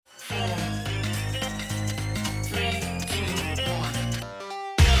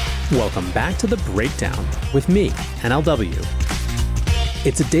Welcome back to The Breakdown with me, NLW.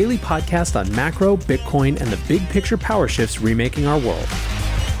 It's a daily podcast on macro, Bitcoin, and the big picture power shifts remaking our world.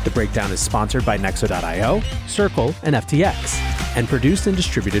 The Breakdown is sponsored by Nexo.io, Circle, and FTX, and produced and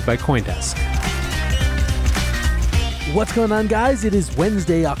distributed by CoinDesk. What's going on, guys? It is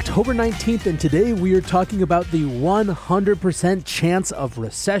Wednesday, October 19th, and today we are talking about the 100% chance of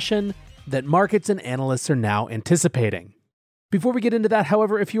recession that markets and analysts are now anticipating. Before we get into that,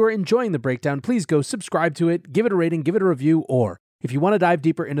 however, if you are enjoying The Breakdown, please go subscribe to it, give it a rating, give it a review, or if you want to dive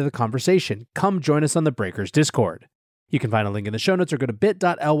deeper into the conversation, come join us on the Breakers Discord. You can find a link in the show notes or go to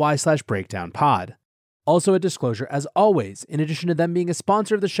bit.ly/breakdownpod. Also a disclosure, as always, in addition to them being a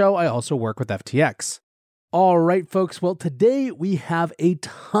sponsor of the show, I also work with FTX. All right, folks, well, today we have a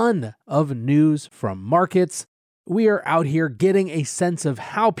ton of news from markets. We are out here getting a sense of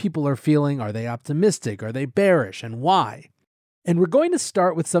how people are feeling. Are they optimistic? Are they bearish? And why? And we're going to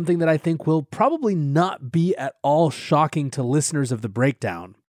start with something that I think will probably not be at all shocking to listeners of The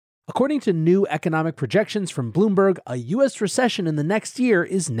Breakdown. According to new economic projections from Bloomberg, a U.S. recession in the next year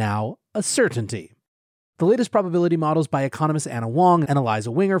is now a certainty. The latest probability models by economists Anna Wong and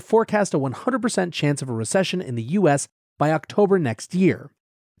Eliza Winger forecast a 100% chance of a recession in the U.S. by October next year.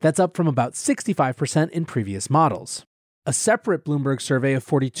 That's up from about 65% in previous models. A separate Bloomberg survey of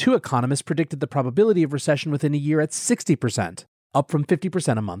 42 economists predicted the probability of recession within a year at 60%, up from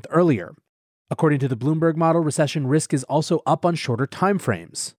 50% a month earlier. According to the Bloomberg model, recession risk is also up on shorter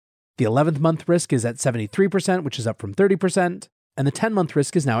timeframes. The 11th month risk is at 73%, which is up from 30%, and the 10-month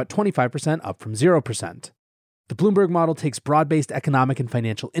risk is now at 25%, up from 0%. The Bloomberg model takes broad-based economic and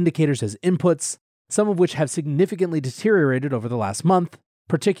financial indicators as inputs, some of which have significantly deteriorated over the last month,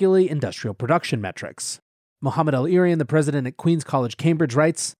 particularly industrial production metrics. Mohammed El-Erian, the president at Queen's College Cambridge,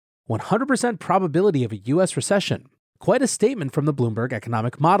 writes, 100% probability of a U.S. recession. Quite a statement from the Bloomberg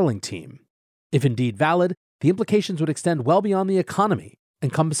economic modeling team. If indeed valid, the implications would extend well beyond the economy,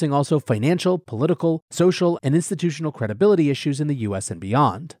 encompassing also financial, political, social, and institutional credibility issues in the U.S. and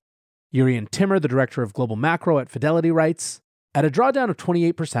beyond. Urian Timmer, the director of global macro at Fidelity, writes, at a drawdown of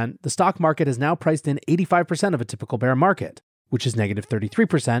 28%, the stock market has now priced in 85% of a typical bear market, which is negative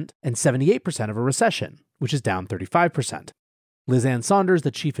 33%, and 78% of a recession, which is down 35%. Liz Ann Saunders,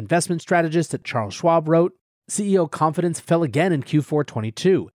 the chief investment strategist at Charles Schwab, wrote, CEO confidence fell again in Q4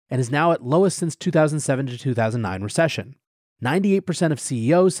 22 and is now at lowest since 2007 to 2009 recession. 98% of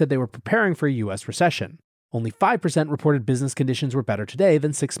CEOs said they were preparing for a U.S. recession. Only 5% reported business conditions were better today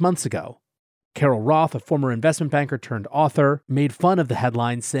than 6 months ago. Carol Roth, a former investment banker turned author, made fun of the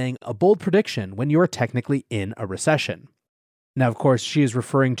headline, saying, a bold prediction when you are technically in a recession. Now, of course, she is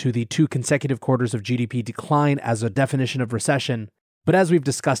referring to the 2 consecutive quarters of GDP decline as a definition of recession, but as we've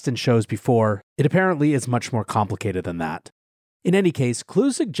discussed in shows before, it apparently is much more complicated than that. In any case,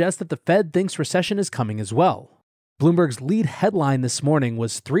 clues suggest that the Fed thinks recession is coming as well. Bloomberg's lead headline this morning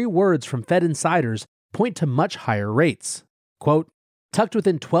was 3 words from Fed insiders point to much higher rates. Quote, tucked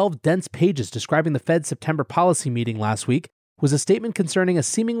within 12 dense pages describing the Fed's September policy meeting last week was a statement concerning a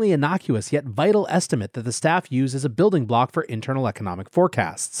seemingly innocuous yet vital estimate that the staff used as a building block for internal economic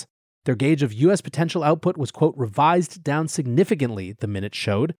forecasts. Their gauge of U.S. potential output was, quote, revised down significantly, the minute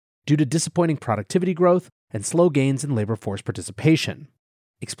showed, due to disappointing productivity growth and slow gains in labor force participation.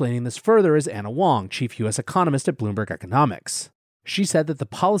 Explaining this further is Anna Wong, chief U.S. economist at Bloomberg Economics. She said that the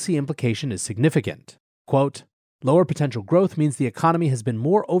policy implication is significant. Quote, lower potential growth means the economy has been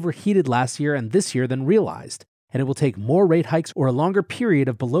more overheated last year and this year than realized, and it will take more rate hikes or a longer period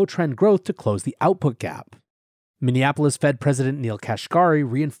of below-trend growth to close the output gap. Minneapolis Fed President Neil Kashkari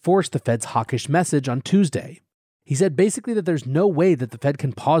reinforced the Fed's hawkish message on Tuesday. He said basically that there's no way that the Fed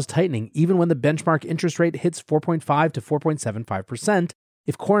can pause tightening even when the benchmark interest rate hits 4.5 to 4.75%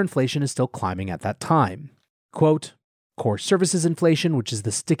 if core inflation is still climbing at that time. Quote, core services inflation, which is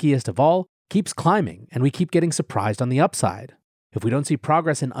the stickiest of all, keeps climbing, and we keep getting surprised on the upside. If we don't see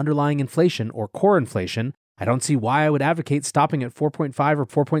progress in underlying inflation or core inflation, I don't see why I would advocate stopping at 4.5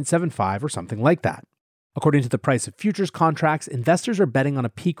 or 4.75 or something like that. According to the price of futures contracts, investors are betting on a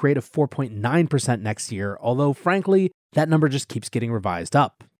peak rate of 4.9% next year, although frankly, that number just keeps getting revised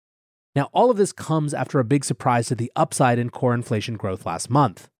up. Now, all of this comes after a big surprise to the upside in core inflation growth last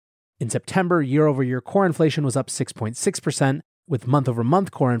month. In September, year-over-year core inflation was up 6.6%, with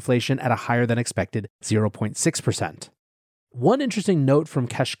month-over-month core inflation at a higher than expected 0.6%. One interesting note from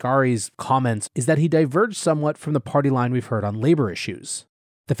Kashkari's comments is that he diverged somewhat from the party line we've heard on labor issues.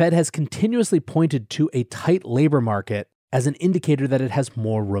 The Fed has continuously pointed to a tight labor market as an indicator that it has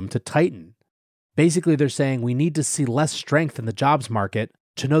more room to tighten. Basically, they're saying we need to see less strength in the jobs market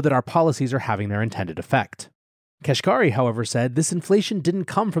to know that our policies are having their intended effect. Kashkari, however, said this inflation didn't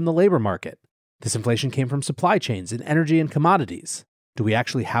come from the labor market. This inflation came from supply chains in energy and commodities. Do we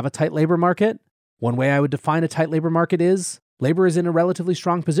actually have a tight labor market? One way I would define a tight labor market is labor is in a relatively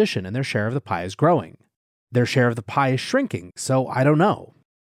strong position and their share of the pie is growing. Their share of the pie is shrinking, so I don't know.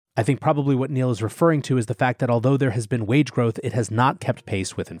 I think probably what Neil is referring to is the fact that although there has been wage growth, it has not kept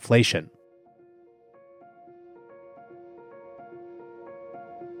pace with inflation.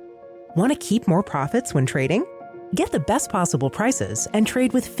 Want to keep more profits when trading? Get the best possible prices and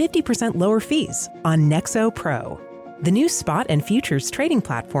trade with 50% lower fees on Nexo Pro. The new spot and futures trading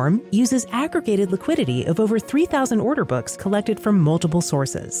platform uses aggregated liquidity of over 3,000 order books collected from multiple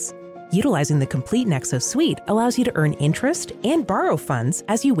sources. Utilizing the complete Nexo suite allows you to earn interest and borrow funds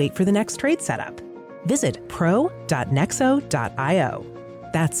as you wait for the next trade setup. Visit pro.nexo.io.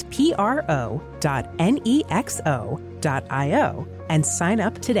 That's pro.nexo.io and sign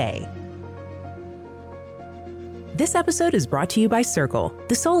up today. This episode is brought to you by Circle,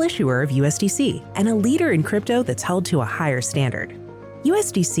 the sole issuer of USDC and a leader in crypto that's held to a higher standard.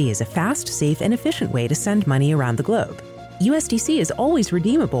 USDC is a fast, safe, and efficient way to send money around the globe. USDC is always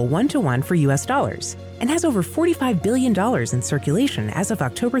redeemable one-to-one for US dollars and has over $45 billion in circulation as of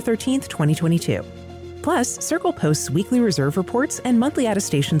October 13th, 2022. Plus, Circle posts weekly reserve reports and monthly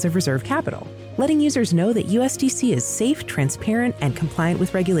attestations of reserve capital, letting users know that USDC is safe, transparent, and compliant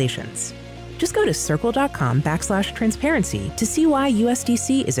with regulations. Just go to circle.com/transparency to see why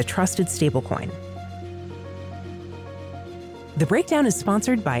USDC is a trusted stablecoin. The breakdown is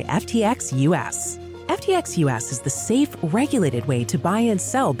sponsored by FTX US. FTX US is the safe, regulated way to buy and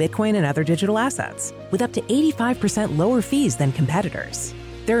sell Bitcoin and other digital assets, with up to 85% lower fees than competitors.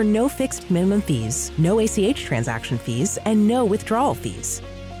 There are no fixed minimum fees, no ACH transaction fees, and no withdrawal fees.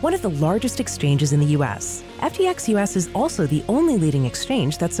 One of the largest exchanges in the US, FTX US is also the only leading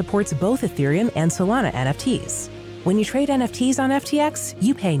exchange that supports both Ethereum and Solana NFTs. When you trade NFTs on FTX,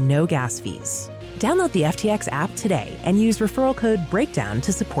 you pay no gas fees. Download the FTX app today and use referral code BREAKDOWN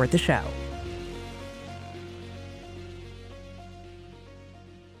to support the show.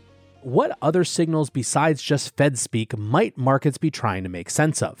 What other signals besides just Fed speak might markets be trying to make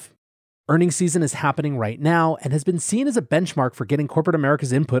sense of? Earnings season is happening right now and has been seen as a benchmark for getting corporate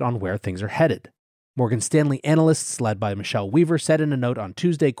America's input on where things are headed. Morgan Stanley analysts led by Michelle Weaver said in a note on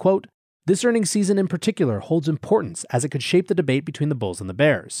Tuesday, quote, "This earnings season in particular holds importance as it could shape the debate between the bulls and the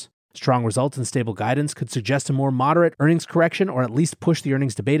bears. Strong results and stable guidance could suggest a more moderate earnings correction or at least push the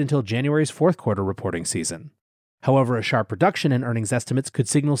earnings debate until January's fourth quarter reporting season. However, a sharp reduction in earnings estimates could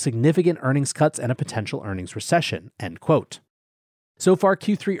signal significant earnings cuts and a potential earnings recession," end quote. So far,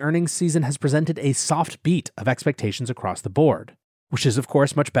 Q3 earnings season has presented a soft beat of expectations across the board, which is of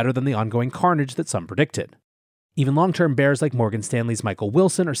course much better than the ongoing carnage that some predicted. Even long-term bears like Morgan Stanley's Michael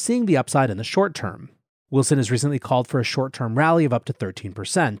Wilson are seeing the upside in the short term. Wilson has recently called for a short-term rally of up to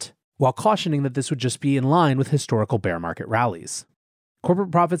 13%, while cautioning that this would just be in line with historical bear market rallies.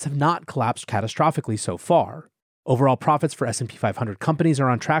 Corporate profits have not collapsed catastrophically so far. Overall profits for S&P 500 companies are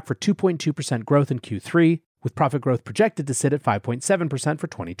on track for 2.2% growth in Q3, with profit growth projected to sit at 5.7% for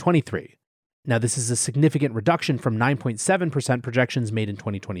 2023. Now, this is a significant reduction from 9.7% projections made in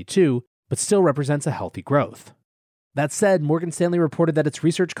 2022, but still represents a healthy growth. That said, Morgan Stanley reported that its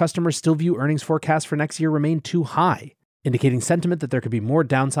research customers still view earnings forecasts for next year remain too high, indicating sentiment that there could be more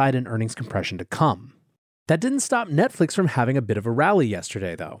downside and earnings compression to come. That didn't stop Netflix from having a bit of a rally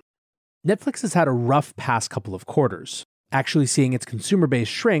yesterday, though. Netflix has had a rough past couple of quarters, actually seeing its consumer base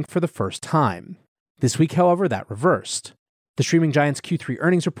shrink for the first time. This week, however, that reversed. The streaming giant's Q3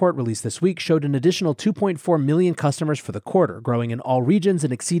 earnings report released this week showed an additional 2.4 million customers for the quarter, growing in all regions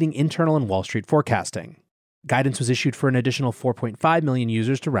and exceeding internal and Wall Street forecasting. Guidance was issued for an additional 4.5 million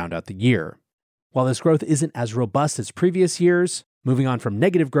users to round out the year. While this growth isn't as robust as previous years, moving on from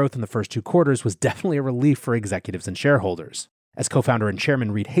negative growth in the first two quarters was definitely a relief for executives and shareholders. As co-founder and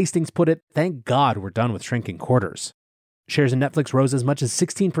chairman Reed Hastings put it, "Thank God we're done with shrinking quarters." Shares in Netflix rose as much as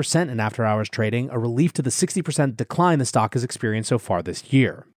 16% in after-hours trading, a relief to the 60% decline the stock has experienced so far this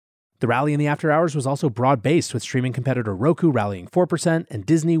year. The rally in the after-hours was also broad-based, with streaming competitor Roku rallying 4% and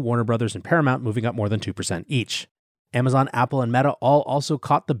Disney, Warner Brothers, and Paramount moving up more than 2% each. Amazon, Apple, and Meta all also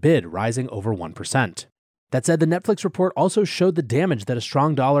caught the bid, rising over 1%. That said, the Netflix report also showed the damage that a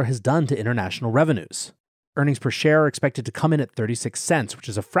strong dollar has done to international revenues. Earnings per share are expected to come in at 36 cents, which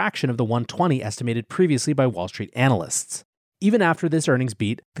is a fraction of the 120 estimated previously by Wall Street analysts. Even after this earnings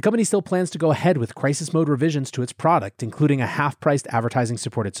beat, the company still plans to go ahead with crisis mode revisions to its product, including a half-priced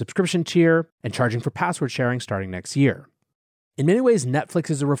advertising-supported subscription tier and charging for password sharing starting next year. In many ways, Netflix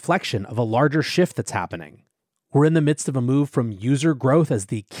is a reflection of a larger shift that's happening. We're in the midst of a move from user growth as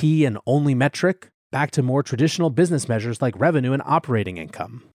the key and only metric back to more traditional business measures like revenue and operating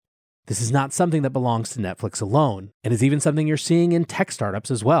income. This is not something that belongs to Netflix alone, and is even something you're seeing in tech startups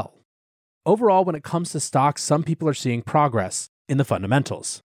as well. Overall, when it comes to stocks, some people are seeing progress in the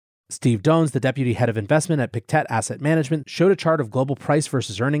fundamentals. Steve Dones, the deputy head of investment at Pictet Asset Management, showed a chart of global price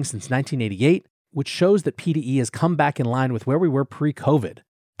versus earnings since 1988, which shows that PDE has come back in line with where we were pre-COVID,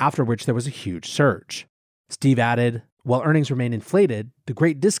 after which there was a huge surge. Steve added, while earnings remain inflated, the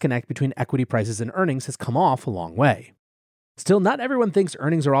great disconnect between equity prices and earnings has come off a long way. Still, not everyone thinks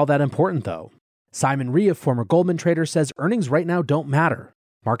earnings are all that important, though. Simon Rhee, a former Goldman trader, says earnings right now don't matter.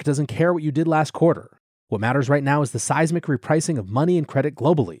 Market doesn't care what you did last quarter. What matters right now is the seismic repricing of money and credit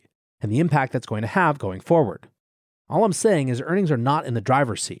globally, and the impact that's going to have going forward. All I'm saying is earnings are not in the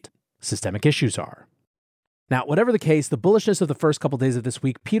driver's seat. Systemic issues are. Now, whatever the case, the bullishness of the first couple days of this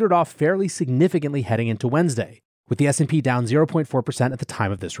week petered off fairly significantly heading into Wednesday, with the S&P down 0.4% at the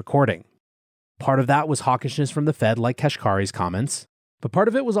time of this recording. Part of that was hawkishness from the Fed, like Kashkari's comments, but part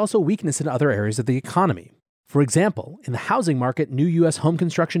of it was also weakness in other areas of the economy. For example, in the housing market, new U.S. home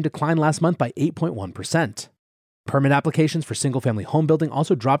construction declined last month by 8.1%. Permit applications for single-family home building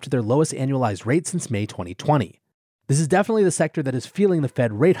also dropped to their lowest annualized rate since May 2020. This is definitely the sector that is feeling the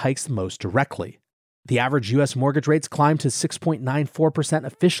Fed rate hikes the most directly. The average U.S. mortgage rates climbed to 6.94%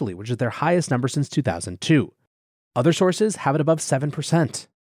 officially, which is their highest number since 2002. Other sources have it above 7%.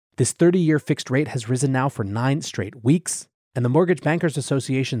 This 30-year fixed rate has risen now for 9 straight weeks, and the Mortgage Bankers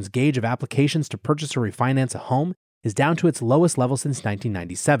Association's gauge of applications to purchase or refinance a home is down to its lowest level since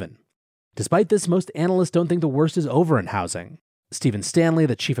 1997. Despite this, most analysts don't think the worst is over in housing. Stephen Stanley,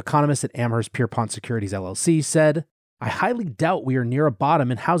 the chief economist at Amherst Pierpont Securities LLC, said, "I highly doubt we are near a bottom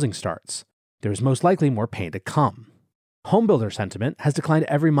in housing starts. There is most likely more pain to come." Homebuilder sentiment has declined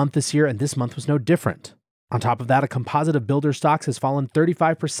every month this year, and this month was no different. On top of that, a composite of builder stocks has fallen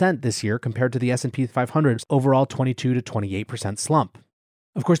 35% this year compared to the S&P 500's overall 22 to 28% slump.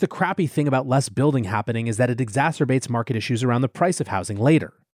 Of course, the crappy thing about less building happening is that it exacerbates market issues around the price of housing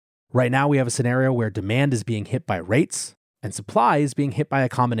later. Right now, we have a scenario where demand is being hit by rates, and supply is being hit by a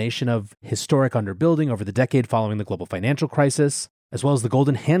combination of historic underbuilding over the decade following the global financial crisis, as well as the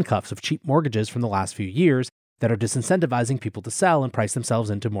golden handcuffs of cheap mortgages from the last few years that are disincentivizing people to sell and price themselves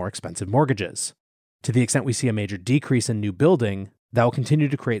into more expensive mortgages. To the extent we see a major decrease in new building, that will continue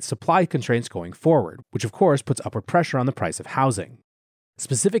to create supply constraints going forward, which of course puts upward pressure on the price of housing.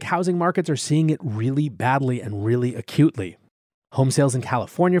 Specific housing markets are seeing it really badly and really acutely. Home sales in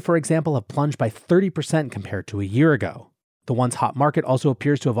California, for example, have plunged by 30% compared to a year ago. The once hot market also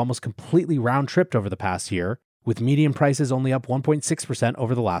appears to have almost completely round-tripped over the past year, with median prices only up 1.6%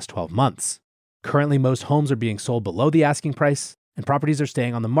 over the last 12 months. Currently, most homes are being sold below the asking price, and properties are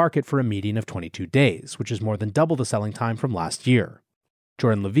staying on the market for a median of 22 days, which is more than double the selling time from last year.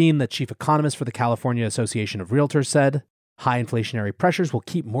 Jordan Levine, the chief economist for the California Association of Realtors, said, "High inflationary pressures will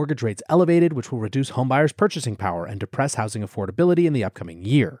keep mortgage rates elevated, which will reduce homebuyers' purchasing power and depress housing affordability in the upcoming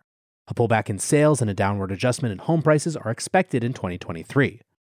year. A pullback in sales and a downward adjustment in home prices are expected in 2023.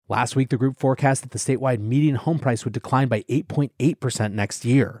 Last week, the group forecast that the statewide median home price would decline by 8.8% next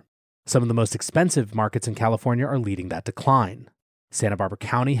year. Some of the most expensive markets in California are leading that decline. Santa Barbara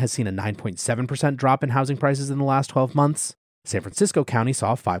County has seen a 9.7% drop in housing prices in the last 12 months. San Francisco County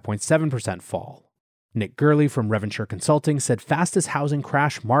saw a 5.7% fall. Nick Gurley from Reventure Consulting said fastest housing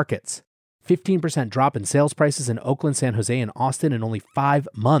crash markets, 15% drop in sales prices in Oakland, San Jose, and Austin in only 5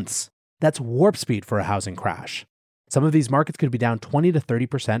 months. That's warp speed for a housing crash. Some of these markets could be down 20 to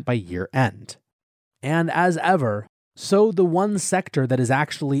 30% by year end. And as ever, so the one sector that is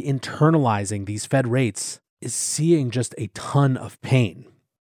actually internalizing these Fed rates is seeing just a ton of pain.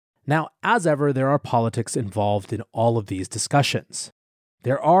 Now, as ever, there are politics involved in all of these discussions.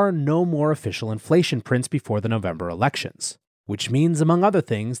 There are no more official inflation prints before the November elections, which means, among other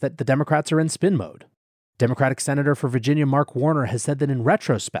things, that the Democrats are in spin mode. Democratic Senator for Virginia Mark Warner has said that in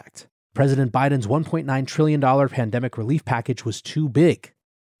retrospect, President Biden's $1.9 trillion pandemic relief package was too big.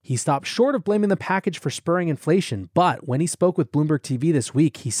 He stopped short of blaming the package for spurring inflation, but when he spoke with Bloomberg TV this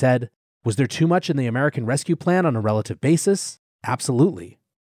week, he said, "Was there too much in the American Rescue Plan on a relative basis? Absolutely."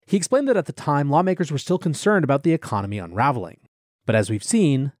 He explained that at the time, lawmakers were still concerned about the economy unraveling. But as we've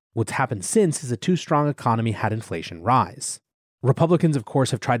seen, what's happened since is a too strong economy had inflation rise. Republicans, of course,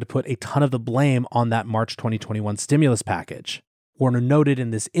 have tried to put a ton of the blame on that March 2021 stimulus package. Warner noted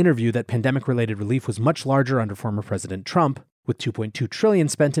in this interview that pandemic-related relief was much larger under former President Trump, with $2.2 trillion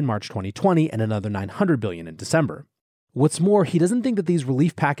spent in March 2020 and another $900 billion in December. What's more, he doesn't think that these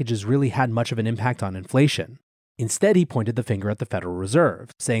relief packages really had much of an impact on inflation. Instead, he pointed the finger at the Federal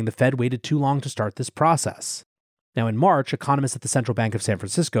Reserve, saying the Fed waited too long to start this process. Now, in March, economists at the Central Bank of San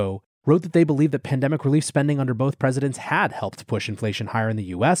Francisco wrote that they believe that pandemic relief spending under both presidents had helped push inflation higher in the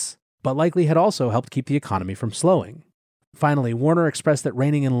US, but likely had also helped keep the economy from slowing. Finally, Warner expressed that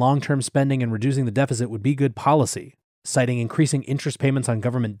reining in long-term spending and reducing the deficit would be good policy, citing increasing interest payments on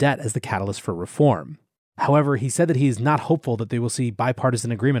government debt as the catalyst for reform. However, he said that he is not hopeful that they will see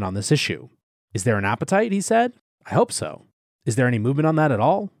bipartisan agreement on this issue. Is there an appetite, he said? I hope so. Is there any movement on that at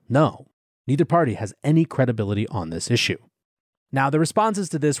all? No. Neither party has any credibility on this issue. Now, the responses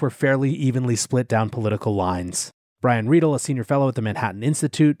to this were fairly evenly split down political lines. Brian Riedel, a senior fellow at the Manhattan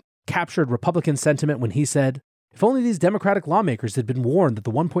Institute, captured Republican sentiment when he said, "If only these Democratic lawmakers had been warned that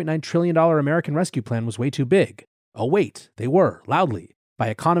the $1.9 trillion American Rescue Plan was way too big." Oh wait, they were, loudly, by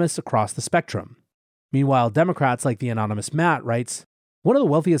economists across the spectrum. Meanwhile, Democrats like the anonymous Matt writes, "One of the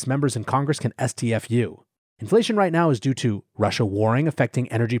wealthiest members in Congress can STFU. Inflation right now is due to Russia warring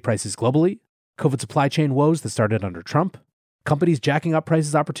affecting energy prices globally, COVID supply chain woes that started under Trump, companies jacking up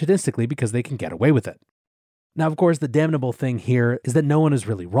prices opportunistically because they can get away with it." Now, of course, the damnable thing here is that no one is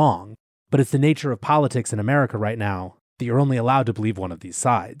really wrong, but it's the nature of politics in America right now that you're only allowed to believe one of these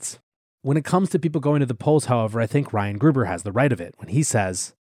sides. When it comes to people going to the polls, however, I think Ryan Gruber has the right of it when he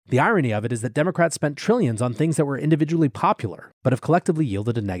says, "The irony of it is that Democrats spent trillions on things that were individually popular, but have collectively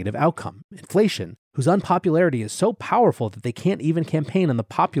yielded a negative outcome, inflation, whose unpopularity is so powerful that they can't even campaign on the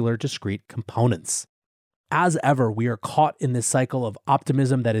popular discrete components." As ever, we are caught in this cycle of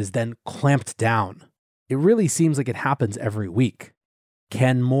optimism that is then clamped down. It really seems like it happens every week.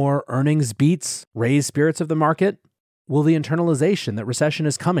 Can more earnings beats raise spirits of the market? Will the internalization that recession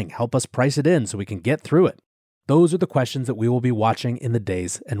is coming help us price it in so we can get through it? Those are the questions that we will be watching in the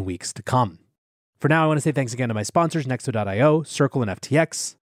days and weeks to come. For now, I want to say thanks again to my sponsors, Nexo.io, Circle, and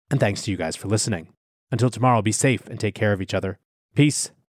FTX, and thanks to you guys for listening. Until tomorrow, be safe and take care of each other. Peace.